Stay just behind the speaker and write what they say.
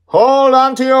Hold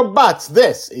on to your butts.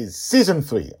 This is Season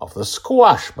 3 of the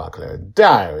Squashbuckler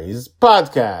Diaries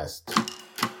podcast.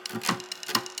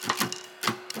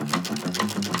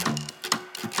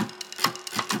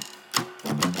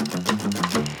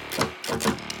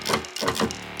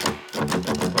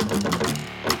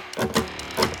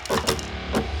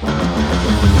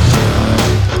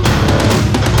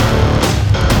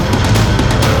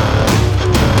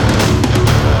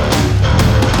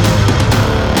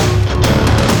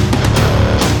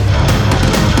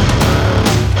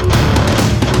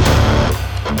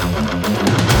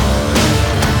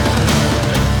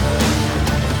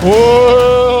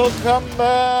 Welcome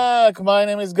back. My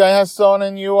name is Guy Hasson,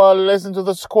 and you are listening to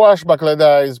the Squashbuckler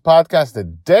Diaries podcast, the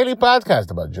daily podcast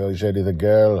about Joy Shady, the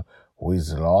girl who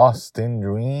is lost in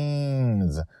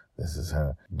dreams. This is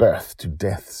her birth to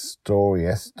death story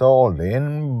as told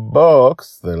in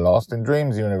books, the Lost in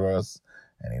Dreams universe.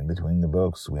 And in between the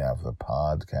books, we have the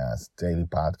podcast, daily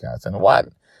podcast. And what?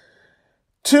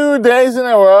 2 days in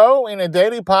a row in a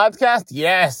daily podcast?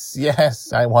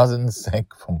 Yes, I wasn't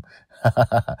sick from...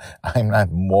 I'm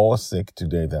not more sick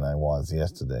today than I was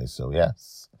yesterday, so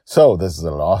yes. So this is the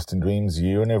Lost in Dreams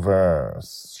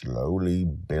universe, slowly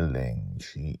building.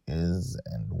 She is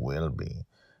and will be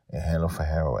a hell of a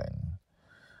heroine.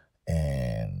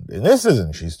 And in this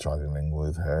season, she's struggling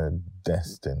with her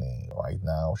destiny. Right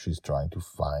now, she's trying to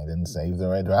find and save the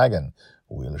Red Dragon.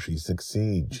 Will she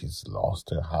succeed? She's lost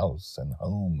her house and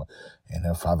home, and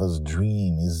her father's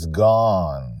dream is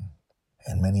gone.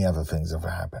 And many other things have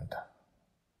happened.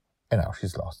 And now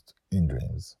she's lost in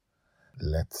dreams.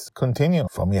 Let's continue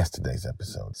from yesterday's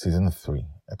episode. Season 3,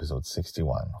 episode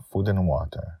 61, Food and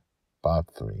Water, part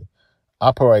 3,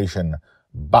 Operation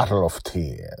Battle of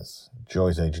Tears.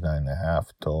 Joy's age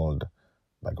 9.5, told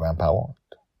by Grandpa Walt.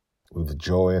 With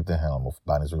Joy at the helm of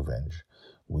Bunny's Revenge,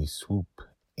 we swoop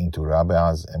into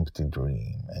Rabia's empty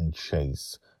dream and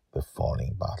chase the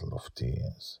falling Battle of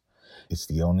Tears. It's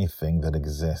the only thing that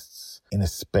exists in a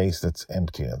space that's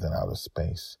emptier than outer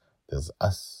space. There's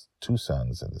us, two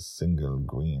suns, and a single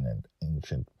green and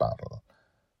ancient battle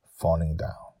falling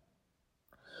down.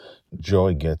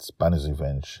 Joy gets Bunny's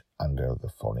Revenge under the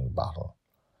falling battle.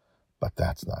 But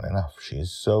that's not enough. She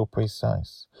is so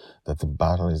precise that the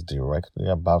battle is directly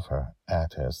above her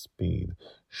at her speed.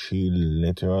 She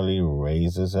literally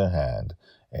raises her hand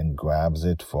and grabs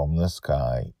it from the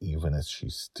sky even as she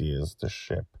steers the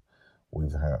ship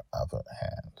with her other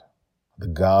hand. The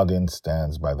Guardian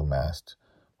stands by the mast,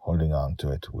 holding on to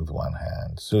it with one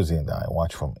hand. Susie and I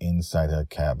watch from inside her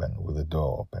cabin with the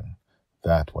door open.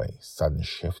 That way, sudden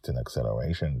shift in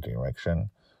acceleration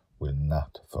direction will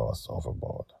not throw us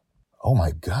overboard. "Oh my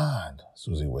God,"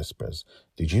 Susie whispers.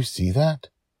 "Did you see that?"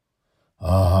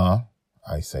 "Uh-huh,"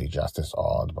 I say, just as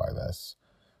awed by this.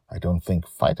 I don't think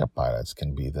fighter pilots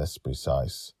can be this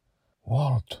precise.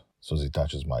 "Walt," Susie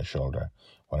touches my shoulder.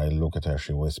 When I look at her,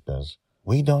 she whispers,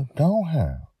 "We don't know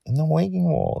her in the waking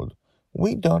world.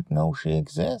 We don't know she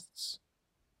exists."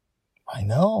 "I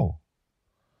know.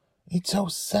 It's so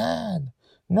sad.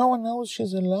 No one knows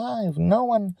she's alive. No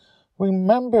one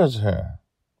remembers her."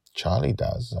 "Charlie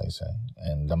does," I say,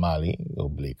 and Damali,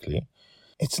 obliquely.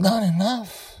 "It's not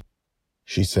enough,"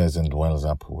 she says and wells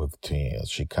up with tears.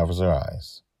 She covers her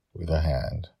eyes with her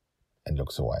hand and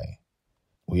looks away.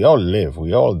 "We all live.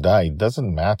 We all die. It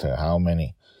doesn't matter how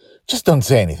many. Just don't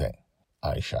say anything."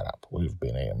 I shut up. We've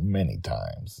been here many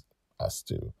times. Us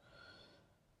two.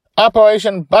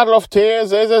 "Operation Battle of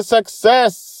Tears is a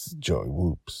success," Joy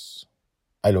whoops.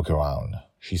 I look around.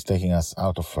 She's taking us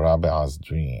out of Rabia's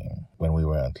dream when we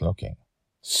weren't looking.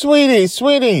 Sweetie,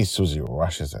 Susie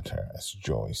rushes at her as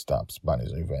Joy stops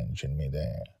Bunny's Revenge in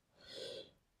midair.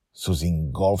 Susie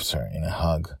engulfs her in a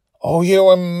hug. "Oh,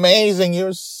 you're amazing.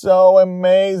 You're so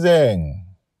amazing."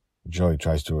 Joy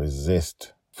tries to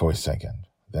resist for a second,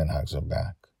 then hugs her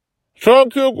back.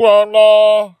 "Thank you,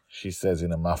 Grandma," she says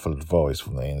in a muffled voice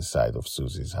from the inside of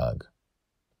Susie's hug.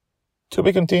 To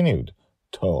be continued,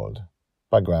 told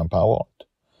by Grandpa Walt.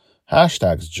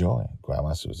 Hashtags Joy,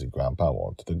 Grandma Susie, Grandpa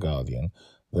Walt, The Guardian,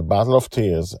 The Battle of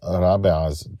Tears,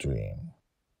 Rabia's Dream.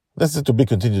 This is to be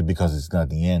continued because it's not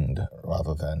the end,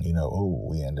 rather than,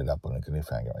 we ended up on a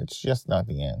cliffhanger. It's just not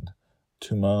the end.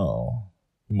 Tomorrow,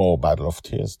 more Battle of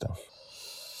Tears stuff.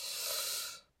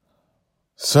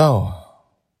 So,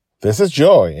 this is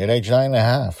Joy at age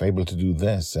 9.5, able to do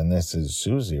this, and this is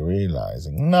Susie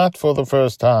realizing, not for the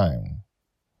first time,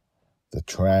 the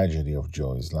tragedy of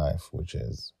Joy's life, which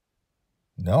is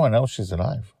no one knows she's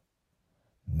alive.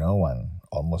 No one,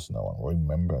 almost no one,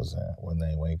 remembers her when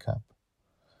they wake up.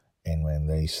 And when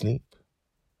they sleep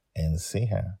and see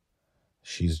her,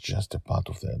 she's just a part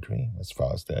of their dream as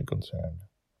far as they're concerned.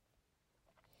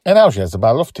 And now she has a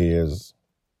battle of tears.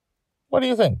 What do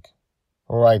you think?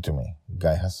 Write to me,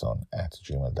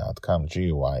 guyhasson@gmail.com,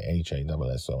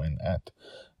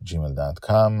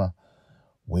 GuyHasson@gmail.com.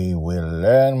 We will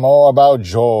learn more about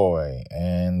joy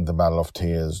and the battle of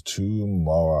tears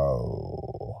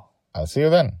tomorrow. I'll see you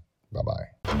then.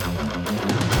 Bye-bye.